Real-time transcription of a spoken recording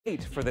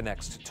Wait for the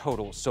next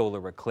total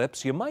solar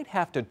eclipse. You might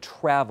have to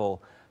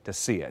travel to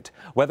see it.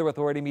 Weather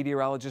Authority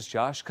meteorologist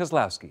Josh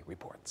Kozlowski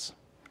reports.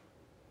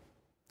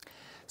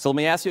 So let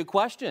me ask you a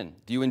question.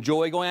 Do you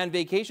enjoy going on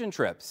vacation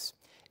trips?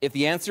 If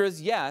the answer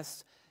is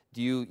yes,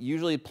 do you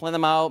usually plan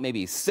them out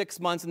maybe 6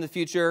 months in the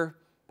future,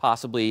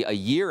 possibly a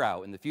year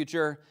out in the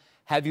future?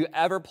 Have you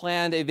ever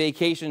planned a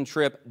vacation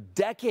trip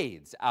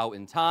decades out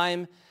in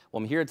time?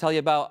 Well, I'm here to tell you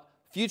about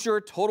future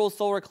total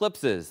solar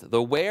eclipses,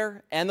 the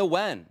where and the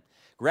when.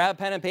 Grab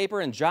pen and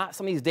paper and jot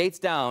some of these dates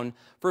down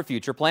for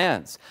future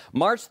plans.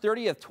 March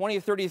 30th,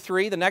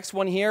 2033, the next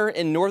one here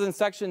in northern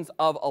sections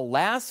of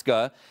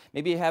Alaska.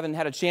 Maybe you haven't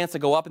had a chance to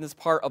go up in this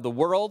part of the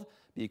world.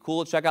 Be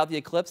cool to check out the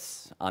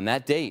eclipse on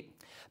that date.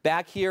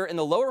 Back here in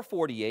the lower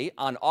 48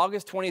 on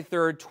August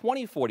 23rd,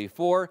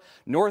 2044,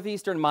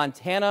 northeastern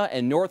Montana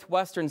and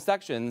northwestern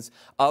sections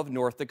of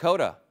North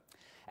Dakota.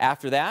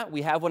 After that,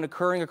 we have one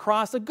occurring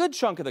across a good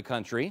chunk of the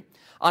country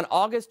on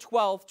August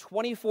 12th,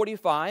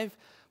 2045,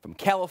 from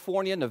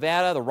California,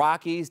 Nevada, the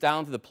Rockies,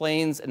 down to the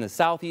plains in the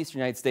southeastern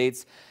United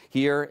States,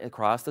 here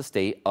across the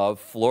state of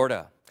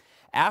Florida.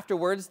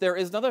 Afterwards, there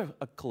is another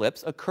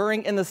eclipse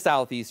occurring in the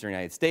southeastern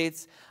United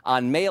States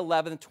on May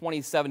 11,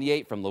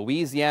 2078, from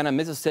Louisiana,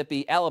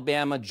 Mississippi,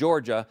 Alabama,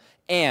 Georgia,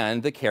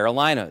 and the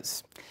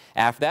Carolinas.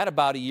 After that,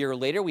 about a year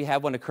later, we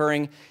have one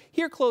occurring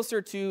here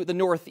closer to the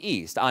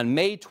northeast on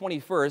May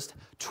 21st,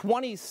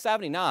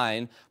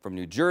 2079, from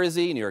New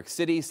Jersey, New York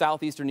City,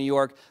 southeastern New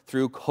York,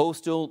 through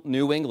coastal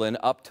New England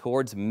up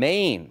towards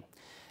Maine.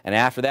 And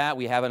after that,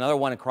 we have another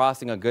one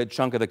crossing a good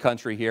chunk of the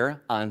country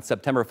here on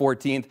September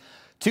 14th,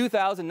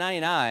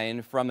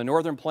 2099, from the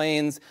northern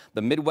plains,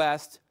 the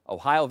Midwest,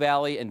 Ohio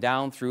Valley, and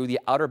down through the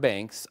Outer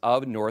Banks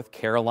of North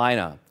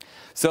Carolina.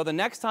 So the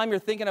next time you're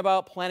thinking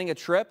about planning a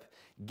trip,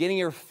 getting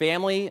your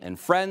family and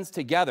friends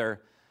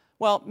together,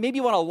 well, maybe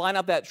you want to line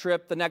up that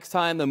trip the next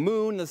time the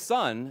moon and the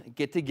sun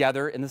get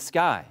together in the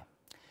sky.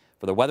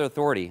 For the Weather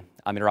Authority,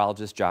 I'm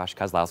meteorologist Josh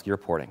Kozlowski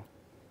reporting.